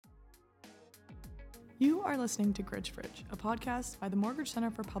You are listening to Gridge Fridge, a podcast by the Mortgage Center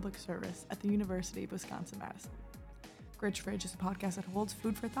for Public Service at the University of Wisconsin-Madison. Gridge Fridge is a podcast that holds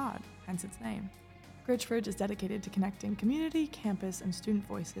food for thought, hence its name. Gridge Fridge is dedicated to connecting community, campus, and student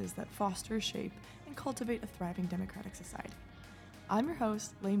voices that foster, shape, and cultivate a thriving democratic society. I'm your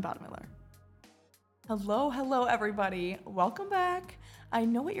host, Lane Bodemiller. Hello, everybody. Welcome back. I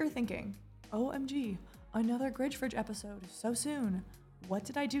know what you're thinking. OMG, another Gridge Fridge episode so soon. What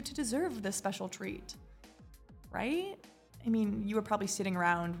did I do to deserve this special treat? Right? I mean, you were probably sitting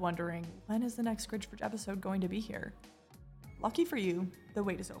around wondering, when is the next Gridge Fridge episode going to be here? Lucky for you, the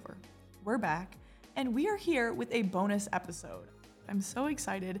wait is over. We're back, and we are here with a bonus episode. I'm so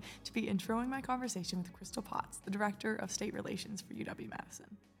excited to be introing my conversation with Crystal Potts, the Director of State Relations for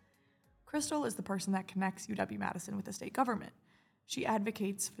UW-Madison. Crystal is the person that connects UW-Madison with the state government. She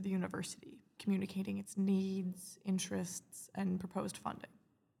advocates for the university, communicating its needs, interests, and proposed funding.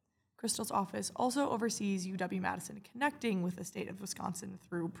 Crystal's office also oversees UW-Madison connecting with the state of Wisconsin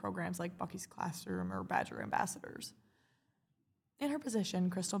through programs like Bucky's Classroom or Badger Ambassadors. In her position,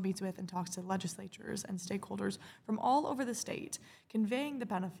 Crystal meets with and talks to legislators and stakeholders from all over the state, conveying the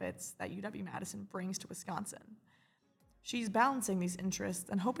benefits that UW-Madison brings to Wisconsin. She's balancing these interests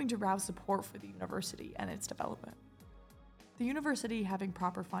and hoping to rouse support for the university and its development. The university having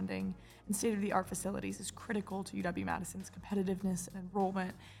proper funding and state-of-the-art facilities is critical to UW-Madison's competitiveness and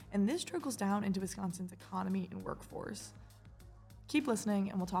enrollment, and this trickles down into Wisconsin's economy and workforce. Keep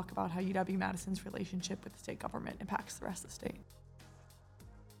listening, and we'll talk about how UW-Madison's relationship with the state government impacts the rest of the state.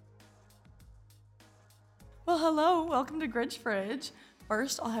 Well, hello, welcome to Gridge Fridge.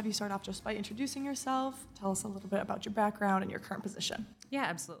 First, I'll have you start off just by introducing yourself. Tell us a little bit about your background and your current position. Yeah,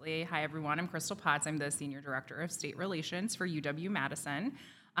 absolutely. Hi, everyone. I'm Crystal Potts. I'm the Senior Director of State Relations for UW-Madison.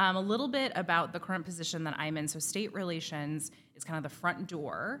 A little bit about the current position that I'm in. So state relations is kind of the front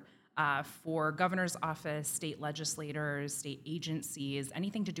door for governor's office, state legislators, state agencies,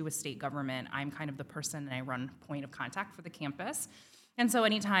 anything to do with state government. I'm kind of the person, and I run point of contact for the campus. And so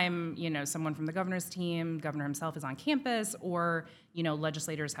anytime, someone from the governor's team, governor himself is on campus, or,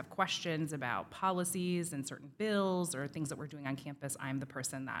 legislators have questions about policies and certain bills or things that we're doing on campus, I'm the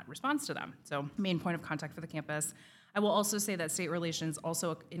person that responds to them. So main point of contact for the campus. I will also say that state relations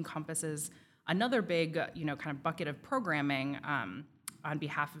also encompasses another big, kind of bucket of programming on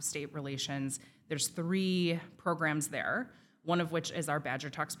behalf of state relations. There's 3 programs there. One of which is our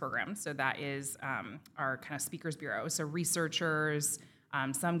Badger Talks program. So that is our kind of speakers bureau. So researchers,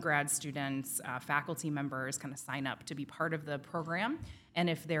 some grad students, faculty members kind of sign up to be part of the program. And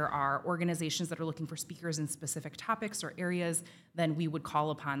if there are organizations that are looking for speakers in specific topics or areas, then we would call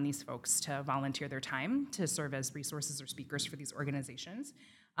upon these folks to volunteer their time to serve as resources or speakers for these organizations.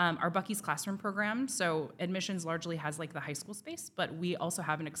 Our Bucky's Classroom program, so admissions largely has like the high school space, but we also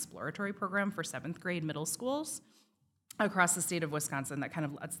have an exploratory program for 7th grade middle schools across the state of Wisconsin that kind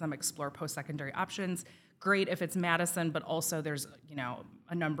of lets them explore post-secondary options. Great if it's Madison, but also there's,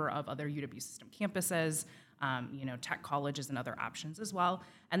 a number of other UW system campuses, tech colleges and other options as well.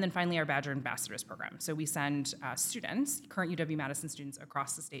 And then finally, our Badger Ambassadors program. So we send students, current UW-Madison students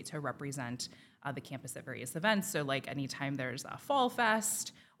across the state to represent the campus at various events. So like anytime there's a Fall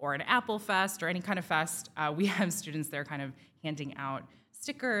Fest or an Apple Fest or any kind of fest, we have students there kind of handing out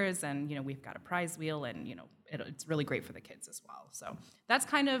stickers, and we've got a prize wheel, and it's really great for the kids as well. So that's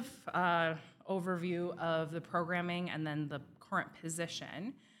kind of overview of the programming and then the current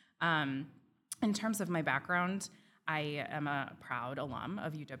position. In terms of my background, I am a proud alum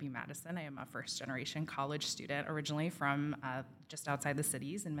of UW-Madison. I am a first-generation college student, originally from just outside the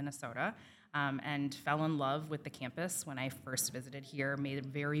cities in Minnesota, and fell in love with the campus when I first visited here, made a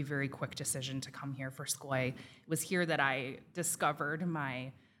very, very quick decision to come here for school. It was here that I discovered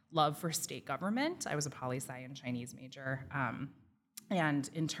my love for state government. I was a poli-sci and Chinese major, and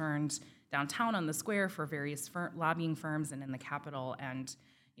interned downtown on the square for various lobbying firms and in the Capitol, and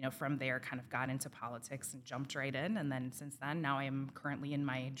from there kind of got into politics and jumped right in. And then since then, now I am currently in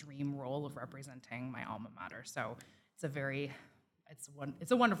my dream role of representing my alma mater. So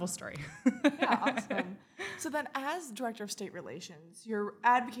it's a wonderful story. Yeah, awesome. So then as Director of State Relations, you're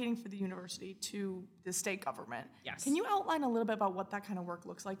advocating for the university to the state government. Yes. Can you outline a little bit about what that kind of work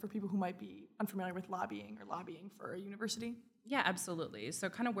looks like for people who might be unfamiliar with lobbying or lobbying for a university? Yeah, absolutely. So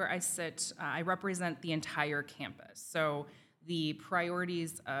kind of where I sit, I represent the entire campus. So the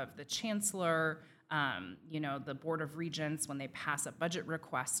priorities of the chancellor, the Board of Regents, when they pass a budget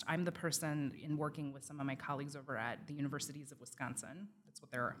request, I'm the person in working with some of my colleagues over at the Universities of Wisconsin. That's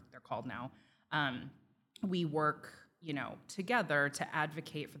what they're called now. We work together to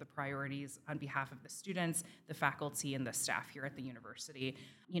advocate for the priorities on behalf of the students, the faculty, and the staff here at the university.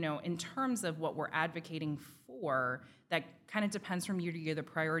 In terms of what we're advocating for, that kind of depends from year to year. The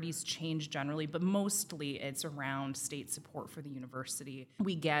priorities change generally, but mostly it's around state support for the university.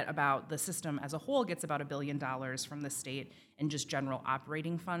 The system as a whole gets about $1 billion from the state in just general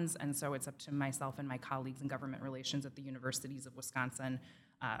operating funds, and so it's up to myself and my colleagues in government relations at the universities of Wisconsin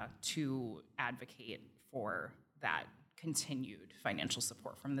to advocate for that continued financial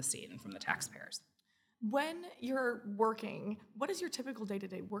support from the state and from the taxpayers. When you're working, what does your typical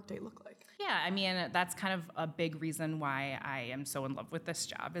day-to-day workday look like? Yeah, I mean, that's kind of a big reason why I am so in love with this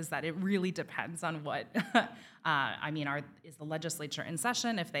job, is that it really depends on what, is the legislature in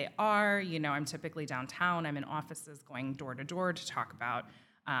session? If they are, I'm typically downtown. I'm in offices going door to door to talk about,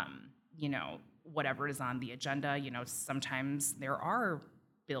 whatever is on the agenda. Sometimes there are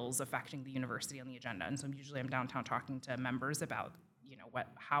bills affecting the university on the agenda, and so usually I'm downtown talking to members about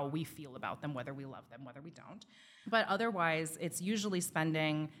how we feel about them, whether we love them, whether we don't. But otherwise, it's usually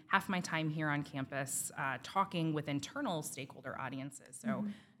spending half my time here on campus talking with internal stakeholder audiences. So,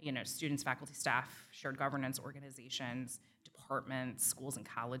 students, faculty, staff, shared governance organizations, departments, schools, and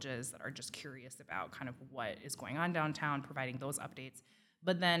colleges that are just curious about kind of what is going on downtown, providing those updates.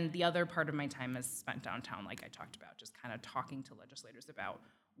 But then the other part of my time is spent downtown, like I talked about, just kind of talking to legislators about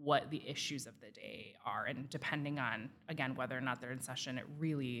what the issues of the day are. And depending on, again, whether or not they're in session, it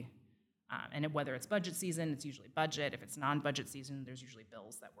really, whether it's budget season, it's usually budget. If it's non-budget season, there's usually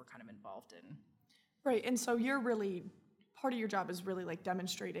bills that we're kind of involved in. Right, and so part of your job is really like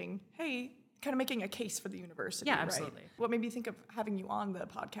demonstrating, hey, kind of making a case for the university. Yeah, absolutely. Right? What made me think of having you on the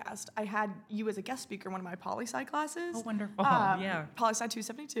podcast, I had you as a guest speaker in one of my poli-sci classes. Oh, wonderful. Yeah. Poli-sci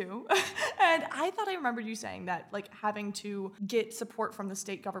 272. And I thought I remembered you saying that like having to get support from the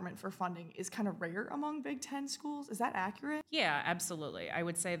state government for funding is kind of rare among Big Ten schools. Is that accurate? Yeah, absolutely. I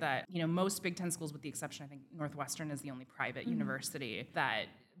would say that, most Big Ten schools, with the exception, I think Northwestern is the only private university that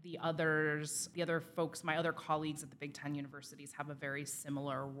the other folks, my other colleagues at the Big Ten universities have a very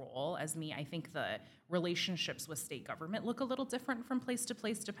similar role as me. I think the relationships with state government look a little different from place to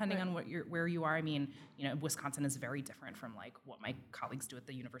place depending on where you are. I mean, Wisconsin is very different from like what my colleagues do at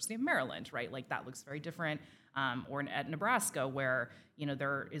the University of Maryland, right? Like that looks very different. Or at Nebraska, where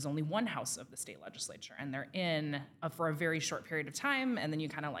there is only one house of the state legislature, and they're in for a very short period of time, and then you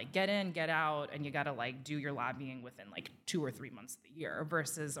kind of like get in, get out, and you got to like do your lobbying within like 2 or 3 months of the year.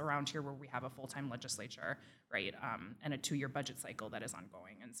 Versus around here, where we have a full-time legislature, right, and a 2-year budget cycle that is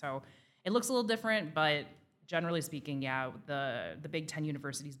ongoing, and so it looks a little different, but generally speaking, yeah, the Big Ten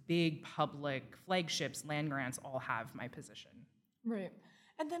universities, big public flagships, land grants, all have my position. Right,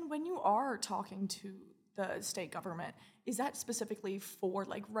 and then when you are talking to the state government, is that specifically for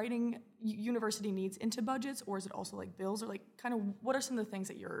like writing university needs into budgets, or is it also like bills, or like kind of what are some of the things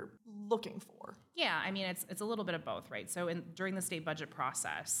that you're looking for? Yeah, I mean, it's a little bit of both, right? So during the state budget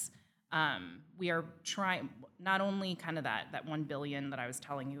process, we are trying not only kind of that $1 billion that I was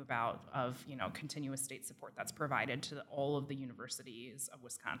telling you about of continuous state support that's provided to all of the universities of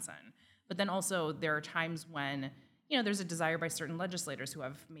Wisconsin, but then also there are times when there's a desire by certain legislators who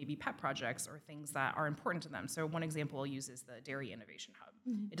have maybe pet projects or things that are important to them. So one example I'll use is the Dairy Innovation Hub.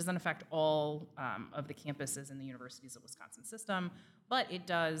 It doesn't affect all of the campuses in the Universities of Wisconsin system, but it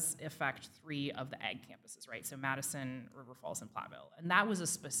does affect 3 of the ag campuses, right? So Madison, River Falls, and Platteville. And that was a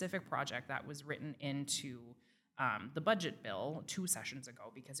specific project that was written into the budget bill 2 sessions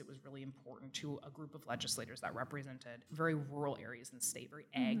ago because it was really important to a group of legislators that represented very rural areas in the state, very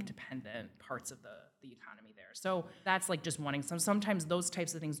ag-dependent parts of the economy there. So that's like just wanting sometimes those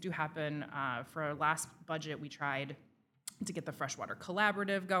types of things do happen. For our last budget, we tried to get the Freshwater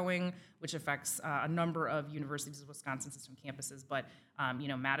Collaborative going, which affects a number of universities of Wisconsin system campuses, but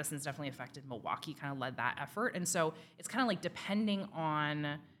Madison's definitely affected. Milwaukee kind of led that effort. And so it's kind of like depending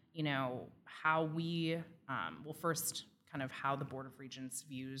on how we, first kind of how the Board of Regents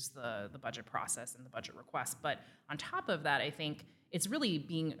views the budget process and the budget request. But on top of that, I think it's really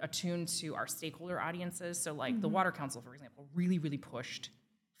being attuned to our stakeholder audiences. So like the Water Council, for example, really, really pushed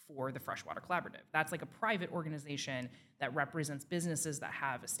for the Freshwater Collaborative. That's like a private organization that represents businesses that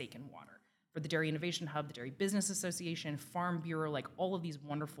have a stake in water. For the Dairy Innovation Hub, the Dairy Business Association, Farm Bureau, like all of these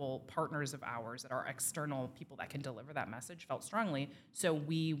wonderful partners of ours that are external people that can deliver that message felt strongly. So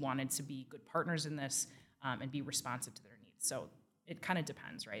we wanted to be good partners in this and be responsive to their needs. So it kind of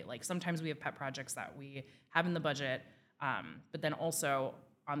depends, right? Like sometimes we have pet projects that we have in the budget, but then also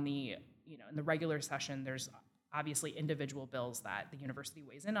on the, in the regular session, there's obviously individual bills that the university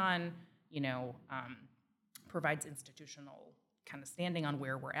weighs in on, provides institutional kind of standing on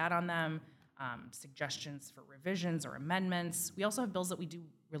where we're at on them. suggestions for revisions or amendments. We also have bills that we do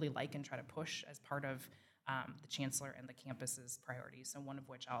really like and try to push as part of the chancellor and the campus's priorities. So one of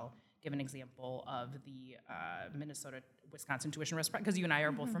which I'll give an example of the Minnesota-Wisconsin tuition risk, because you and I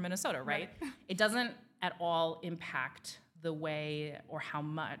are both from Minnesota, right? It doesn't at all impact the way or how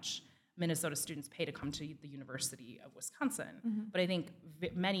much Minnesota students pay to come to the University of Wisconsin. But I think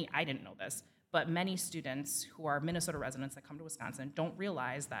I didn't know this, but many students who are Minnesota residents that come to Wisconsin don't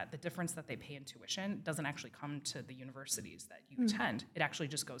realize that the difference that they pay in tuition doesn't actually come to the universities that you attend. It actually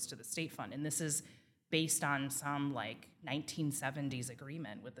just goes to the state fund. And this is based on some 1970s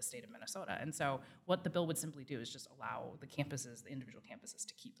agreement with the state of Minnesota. And so what the bill would simply do is just allow the campuses, the individual campuses,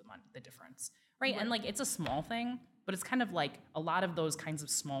 to keep the difference, right? And it's a small thing, but it's kind of a lot of those kinds of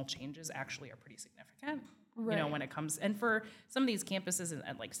small changes actually are pretty significant, when it comes. And for some of these campuses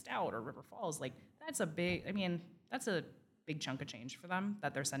at Stout or River Falls, that's a big chunk of change for them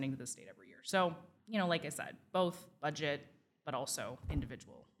that they're sending to the state every year. So, like I said, both budget, but also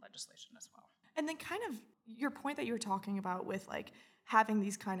individual legislation as well. And then kind of your point that you were talking about with having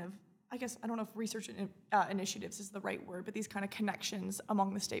these kind of, I guess, I don't know if research initiatives is the right word, but these kind of connections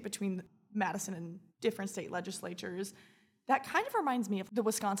among the state between Madison and different state legislatures, that kind of reminds me of the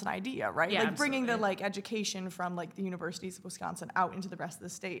Wisconsin idea, right? Yeah, bringing the education from the universities of Wisconsin out into the rest of the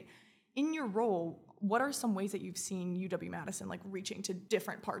state. In your role, what are some ways that you've seen UW-Madison reaching to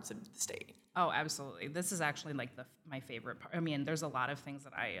different parts of the state? Oh, absolutely. This is actually my favorite part. I mean, there's a lot of things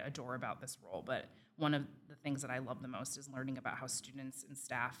that I adore about this role, but one of the things that I love the most is learning about how students and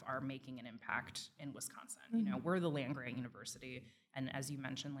staff are making an impact in Wisconsin. We're the land-grant university, and as you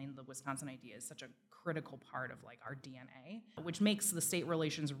mentioned, Lane, the Wisconsin idea is such a critical part of our DNA, which makes the state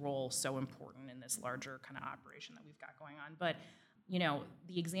relations role so important in this larger kind of operation that we've got going on. But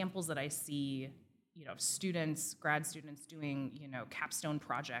the examples that I see, students, grad students doing, capstone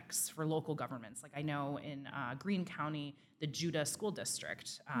projects for local governments. I know in Greene County, the Judah School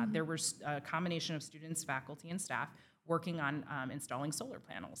District, there was a combination of students, faculty, and staff working on installing solar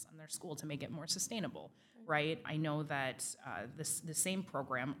panels on their school to make it more sustainable, right? I know that the same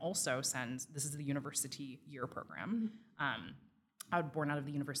program also this is the University Year Program, born out of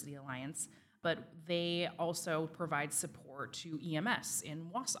the University Alliance, but they also provide support to EMS in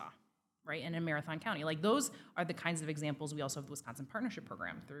Wausau, right, and in Marathon County. Those are the kinds of examples. We also have the Wisconsin Partnership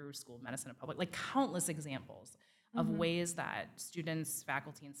Program through School of Medicine and Public, countless examples of ways that students,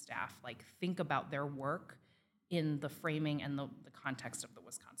 faculty, and staff think about their work in the framing and the context of the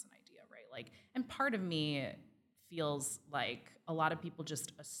Wisconsin idea, right? And part of me feels like a lot of people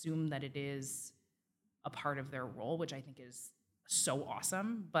just assume that it is a part of their role, which I think is so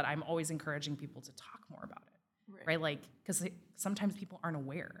awesome, but I'm always encouraging people to talk more about it, right? Because sometimes people aren't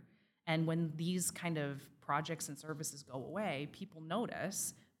aware. And when these kind of projects and services go away, people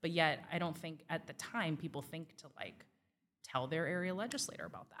notice, but yet I don't think at the time people think to tell their area legislator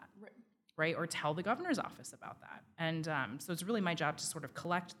about that, right? Or tell the governor's office about that. And so it's really my job to sort of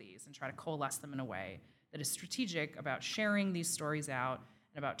collect these and try to coalesce them in a way that is strategic about sharing these stories out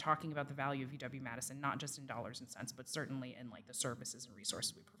and about talking about the value of UW-Madison, not just in dollars and cents, but certainly in the services and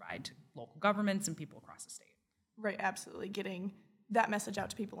resources we provide to local governments and people across the state. Right, absolutely. Getting that message out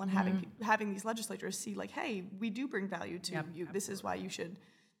to people and having these legislators see hey, we do bring value to you. Absolutely. This is why you should,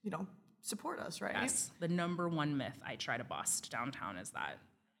 support us, right? Yes. The number one myth I try to bust downtown is that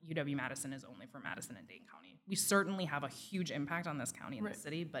UW-Madison is only for Madison and Dane County. We certainly have a huge impact on this county and the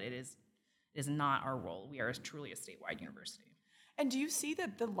city, but it is not our role. We are truly a statewide university. And do you see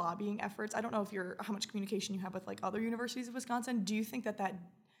that the lobbying efforts, I don't know how much communication you have with other universities of Wisconsin, do you think that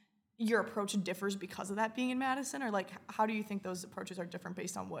your approach differs because of that being in Madison, or how do you think those approaches are different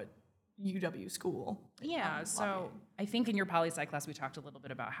based on what UW school? Yeah, so I think in your poli-sci class we talked a little bit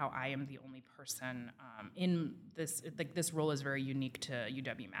about how I am the only person in this, this role is very unique to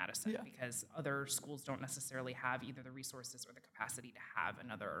UW-Madison because other schools don't necessarily have either the resources or the capacity to have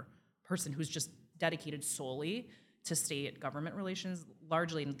another person who's just dedicated solely to state government relations.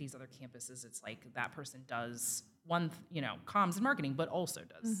 Largely in these other campuses, it's that person does comms and marketing, but also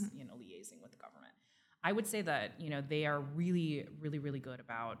does, liaising with the government. I would say that, they are really, really, really good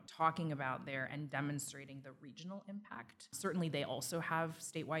about talking about and demonstrating the regional impact. Certainly they also have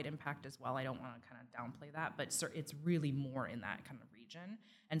statewide impact as well. I don't want to kind of downplay that, but it's really more in that kind of region.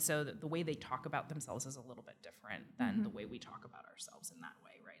 And so the way they talk about themselves is a little bit different than the way we talk about ourselves in that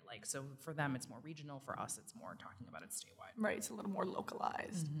way, right? So for them, it's more regional. For us, it's more talking about it statewide. Right, it's a little more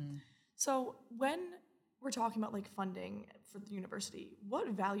localized. So when we're talking about funding for the university, what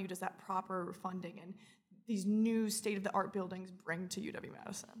value does that proper funding and these new state-of-the-art buildings bring to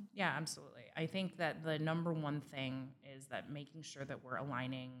UW-Madison. Yeah, absolutely. I think that the number one thing is that making sure that we're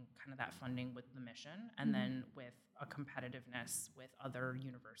aligning kind of that funding with the mission, and then with a competitiveness with other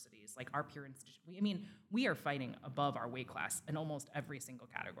universities, like our peer institutions. We are fighting above our weight class in almost every single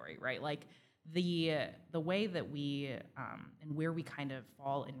category, right? Like the way that we and where we kind of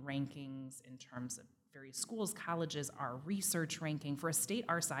fall in rankings in terms of various schools, colleges, our research ranking for a state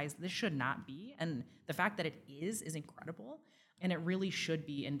our size, this should not be. And the fact that it is incredible. And it really should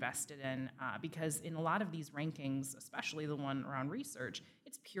be invested in because in a lot of these rankings, especially the one around research,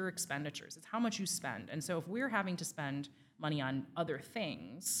 it's pure expenditures. It's how much you spend. And so if we're having to spend money on other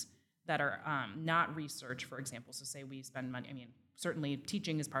things that are not research, for example, so say we spend money, certainly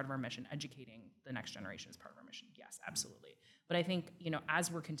teaching is part of our mission, educating the next generation is part of our mission. Yes, absolutely. But I think, as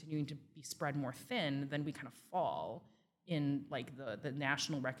we're continuing to be spread more thin, then we kind of fall in like the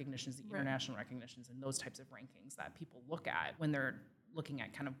national recognitions, the international recognitions, and those types of rankings that people look at when they're looking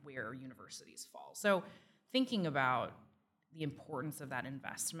at kind of where universities fall. So thinking about the importance of that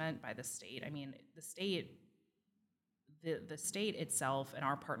investment by the state, the state itself and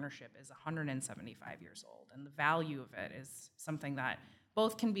our partnership is 175 years old, and the value of it is something that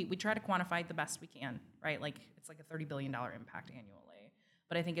both can be, we try to quantify it the best we can, right? Like it's like a $30 billion impact annually.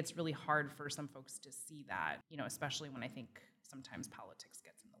 But I think it's really hard for some folks to see that, especially when I think sometimes politics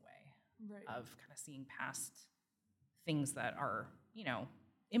gets in the way of kind of seeing past things that are,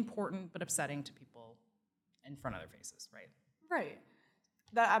 important but upsetting to people in front of their faces, right? Right.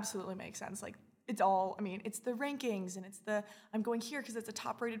 That absolutely makes sense. Like it's all, it's the rankings and it's I'm going here because it's a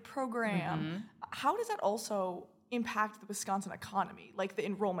top-rated program. How does that also impact the Wisconsin economy, like the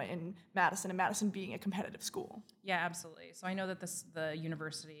enrollment in Madison and Madison being a competitive school? Yeah, absolutely. So I know that the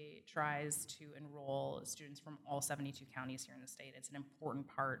university tries to enroll students from all 72 counties here in the state. It's an important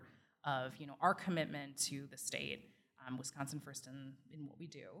part of our commitment to the state, Wisconsin first in what we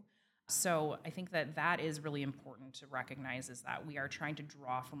do. So I think that is really important to recognize, is that we are trying to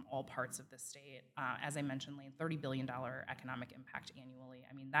draw from all parts of the state. As I mentioned, Lane, $30 billion economic impact annually.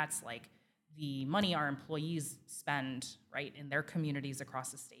 That's like the money our employees spend, right, in their communities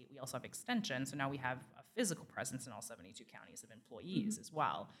across the state. We also have extension, so now we have a physical presence in all 72 counties of employees as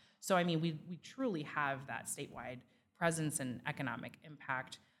well. So, we truly have that statewide presence and economic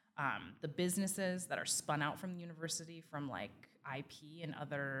impact. The businesses that are spun out from the university, from like IP and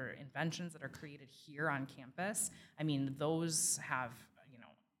other inventions that are created here on campus, those have,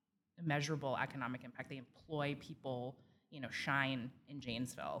 immeasurable economic impact. They employ people, Shine in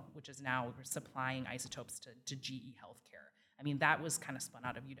Janesville, which is now supplying isotopes to GE Healthcare. That was kind of spun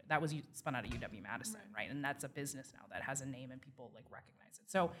out of UW-Madison, right? And that's a business now that has a name and people like recognize it.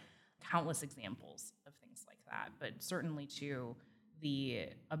 So countless examples of things like that, but certainly too, the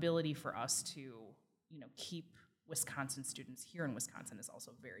ability for us to, keep Wisconsin students here in Wisconsin is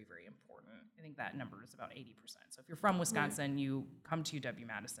also very, very important. I think that number is about 80%. So if you're from Wisconsin, you come to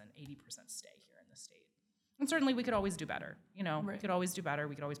UW-Madison, 80% stay here in the state. And certainly we could always do better. We could always do better.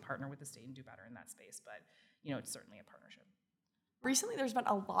 We could always partner with the state and do better in that space. But, it's certainly a partnership. Recently, there's been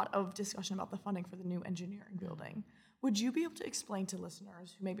a lot of discussion about the funding for the new engineering building. Would you be able to explain to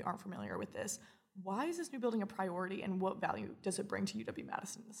listeners who maybe aren't familiar with this, why is this new building a priority and what value does it bring to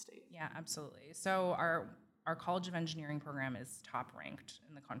UW-Madison in the state? Yeah, absolutely. So our College of Engineering program is top ranked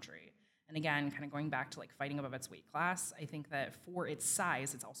in the country. And again, kind of going back to like fighting above its weight class, I think that for its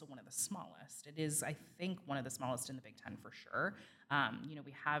size, it's also one of the smallest. It is, I think, one of the smallest in the Big Ten for sure.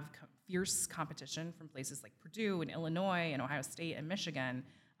 We have fierce competition from places like Purdue and Illinois and Ohio State and Michigan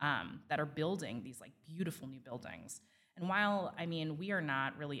that are building these like beautiful new buildings. And while, we are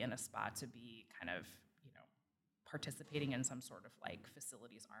not really in a spot to be kind of, participating in some sort of like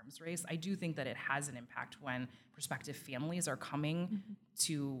facilities arms race, I do think that it has an impact when prospective families are coming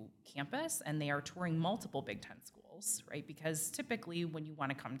to campus and they are touring multiple Big Ten schools, right? Because typically when you want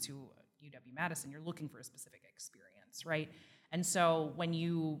to come to UW-Madison, you're looking for a specific experience, right? And so when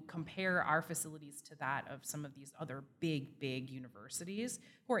you compare our facilities to that of some of these other big universities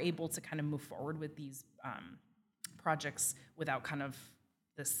who are able to kind of move forward with these projects without kind of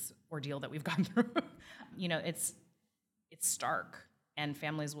this ordeal that we've gone through, it's stark. And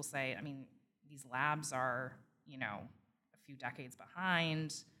families will say, these labs are, a few decades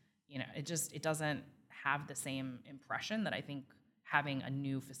behind. It doesn't have the same impression that I think having a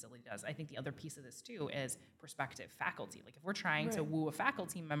new facility does. I think the other piece of this too is prospective faculty. Like if we're trying to woo a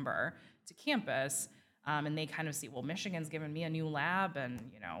faculty member to campus, and they kind of see, well, Michigan's given me a new lab and,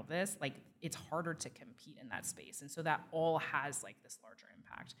 this, like it's harder to compete in that space. And so that all has like this larger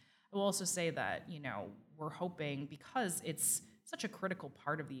impact. I will also say that, we're hoping, because it's such a critical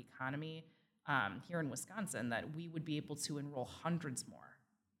part of the economy, here in Wisconsin, that we would be able to enroll hundreds more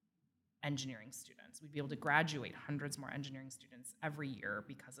engineering students. We'd be able to graduate hundreds more engineering students every year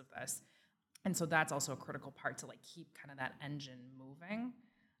because of this. And so that's also a critical part to like keep kind of that engine moving.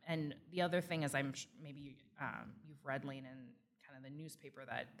 And the other thing is, maybe you've read, Lane, in kind of the newspaper,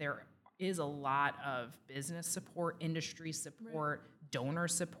 that there is a lot of business support, industry support, donor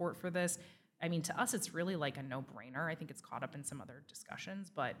support for this. I mean, to us, it's really like a no-brainer. I think it's caught up in some other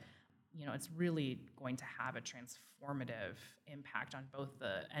discussions, but it's really going to have a transformative impact on both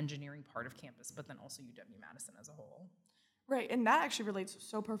the engineering part of campus, but then also UW-Madison as a whole. Right, and that actually relates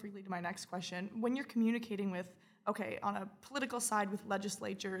so perfectly to my next question. When you're communicating with, on a political side with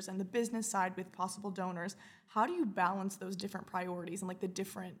legislators and the business side with possible donors, how do you balance those different priorities and like the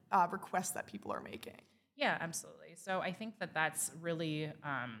different requests that people are making? Yeah, absolutely. So I think that that's really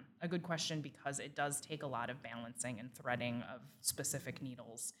a good question, because it does take a lot of balancing and threading of specific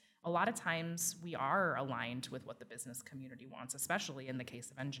needles. A lot of times we are aligned with what the business community wants, especially in the case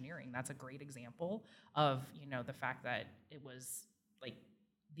of engineering. That's a great example of, the fact that it was like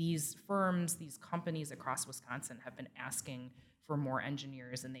these firms, these companies across Wisconsin have been asking for more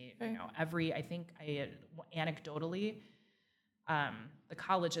engineers, and they, anecdotally, the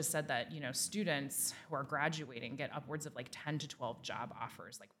college has said that, students who are graduating get upwards of like 10 to 12 job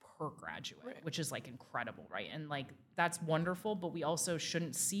offers like per graduate, which is like incredible, right? And like, that's wonderful, but we also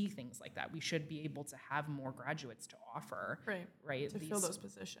shouldn't see things like that. We should be able to have more graduates to offer, right? To fill those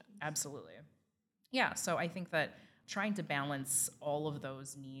positions. Absolutely. Yeah, so I think that trying to balance all of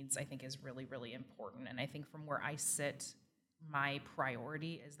those needs, I think, is really, really important. And I think from where I sit, my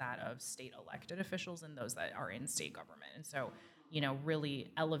priority is that of state elected officials and those that are in state government. And so,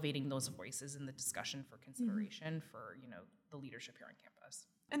 really elevating those voices in the discussion for consideration for, the leadership here on campus.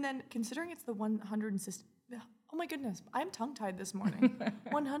 And then considering it's the 160, oh my goodness, I'm tongue-tied this morning,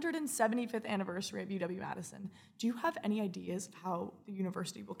 175th anniversary of UW-Madison. Do you have any ideas of how the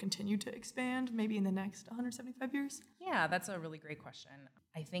university will continue to expand maybe in the next 175 years? Yeah, that's a really great question.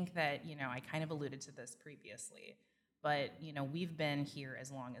 I think that, I kind of alluded to this previously, but, we've been here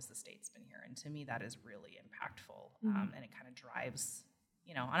as long as the state's been here. And to me, that is really impactful. And it kind of drives,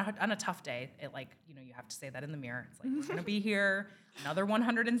 on a tough day, it like, you have to say that in the mirror. It's like, we're going to be here another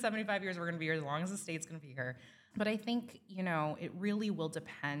 175 years. We're going to be here as long as the state's going to be here. But I think, it really will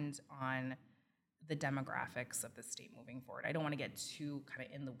depend on the demographics of the state moving forward. I don't want to get too kind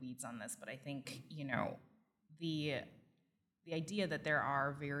of in the weeds on this, but I think, the idea that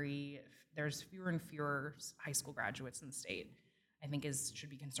there's fewer and fewer high school graduates in the state, I think should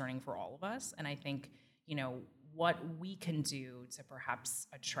be concerning for all of us. And I think, what we can do to perhaps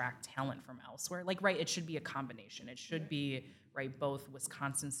attract talent from elsewhere, it should be a combination. It should be, both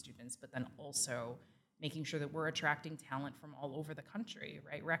Wisconsin students, but then also making sure that we're attracting talent from all over the country,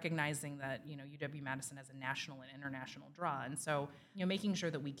 right? Recognizing that, UW-Madison has a national and international draw. And so, making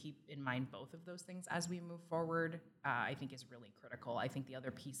sure that we keep in mind both of those things as we move forward, I think is really critical. I think the other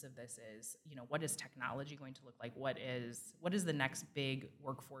piece of this is, what is technology going to look like? What is the next big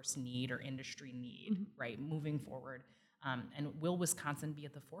workforce need or industry need, right, moving forward? And will Wisconsin be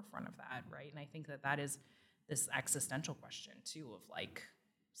at the forefront of that, right? And I think that is this existential question, too, of like,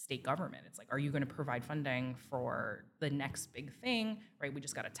 state government. It's like, are you going to provide funding for the next big thing, right? We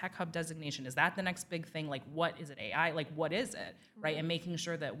just got a tech hub designation. Is that the next big thing? Like, what is it, AI? Like, what is it, right? And making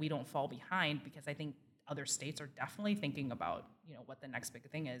sure that we don't fall behind, because I think other states are definitely thinking about, what the next big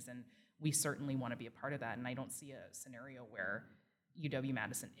thing is, and we certainly want to be a part of that. And I don't see a scenario where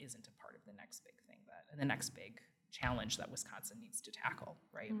UW-Madison isn't a part of the next big thing, the next big challenge that Wisconsin needs to tackle,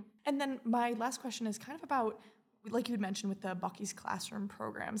 right? And then my last question is kind of about, like you had mentioned with the Bucky's Classroom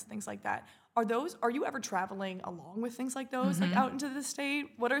programs, things like that. Are you ever traveling along with things like those, like out into the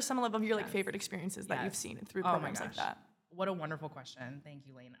state? What are some of your favorite experiences that you've seen through programs like that? What a wonderful question. Thank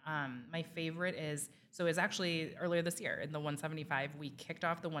you, Lane. My favorite is actually earlier this year in the 175, we kicked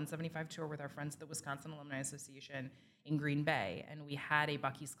off the 175 tour with our friends at the Wisconsin Alumni Association in Green Bay. And we had a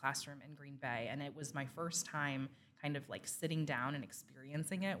Bucky's Classroom in Green Bay. And it was my first time kind of like sitting down and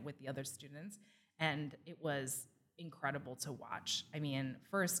experiencing it with the other students. And it was incredible to watch. I mean,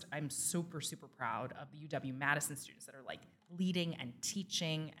 first, I'm super, super proud of the UW-Madison students that are like leading and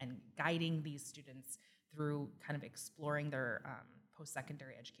teaching and guiding these students through kind of exploring their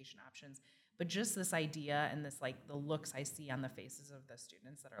post-secondary education options. But just this idea and this like the looks I see on the faces of the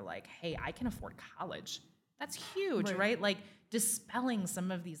students that are like, hey, I can afford college. That's huge, right? Like dispelling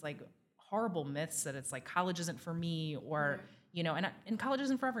some of these like horrible myths that it's like college isn't for me, or, and college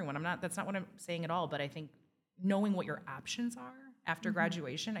isn't for everyone. That's not what I'm saying at all, but I think knowing what your options are after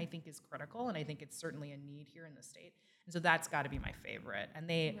graduation, I think is critical. And I think it's certainly a need here in the state. And so that's got to be my favorite. And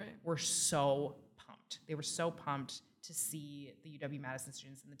they were so pumped. They were so pumped to see the UW-Madison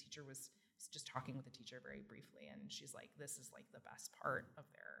students. And the teacher was just talking with the teacher very briefly. And she's like, this is like the best part of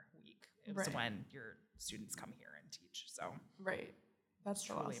their week. It was when your students come here and teach. So that's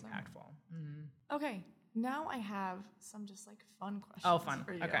so truly awesome. impactful. Mm-hmm. Okay. Now I have some just like fun questions. Oh, fun.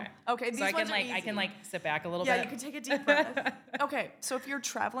 For you. Okay. These so I ones are I can easy. sit back a little bit. Yeah, you can take a deep breath. Okay. So if you're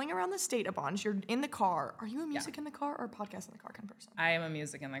traveling around the state a bunch, you're in the car. Are you a music in the car or a podcast in the car kind of person? I am a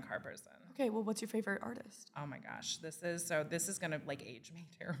music in the car person. Okay. Well, what's your favorite artist? Oh my gosh. This is gonna like age me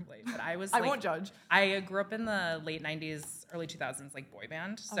terribly. But I was I won't judge. I grew up in the late 90s, early 2000s, like boy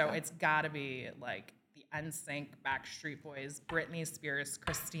band. So it's gotta be like the NSYNC, Backstreet Boys, Britney Spears,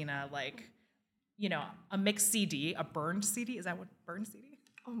 Christina, like, you know, a mixed CD, a burned CD. Is that what burned CD?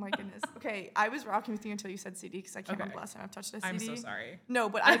 Oh my goodness. Okay, I was rocking with you until you said CD because I can't remember the last time I've touched a CD. I'm so sorry. No,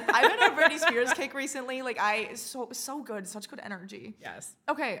 but I've been on a Britney Spears kick recently. Like so good, such good energy. Yes.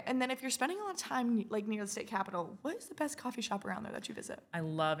 Okay, and then if you're spending a lot of time like near the state capitol, what is the best coffee shop around there that you visit? I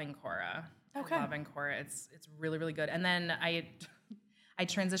love Ancora. Okay. I love Ancora. It's really, really good. And then I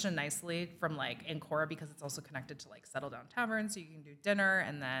transitioned nicely from like Ancora because it's also connected to like Settle Down Tavern, so you can do dinner,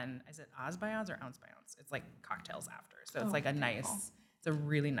 and then is it Oz by Oz or Ounce by Ounce? It's like cocktails after, so it's like it's a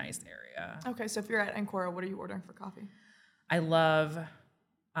really nice area. Okay, so if you're at Ancora, what are you ordering for coffee? I love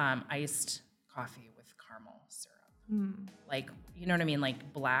iced coffee with caramel syrup, like, you know what I mean,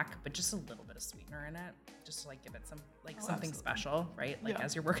 like black, but just a little bit of sweetener in it, just to like give it some like something special, right? Like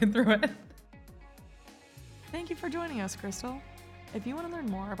as you're working through it. Thank you for joining us, Crystal. If you want to learn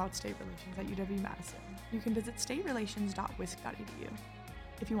more about state relations at UW-Madison, you can visit staterelations.wisc.edu.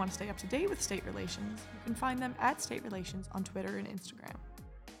 If you want to stay up to date with state relations, you can find them at State Relations on Twitter and Instagram.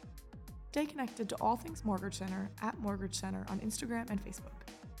 Stay connected to all things Mortgage Center at Mortgage Center on Instagram and Facebook.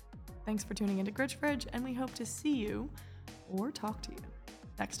 Thanks for tuning into Gritch Fridge, and we hope to see you or talk to you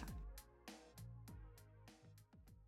next time.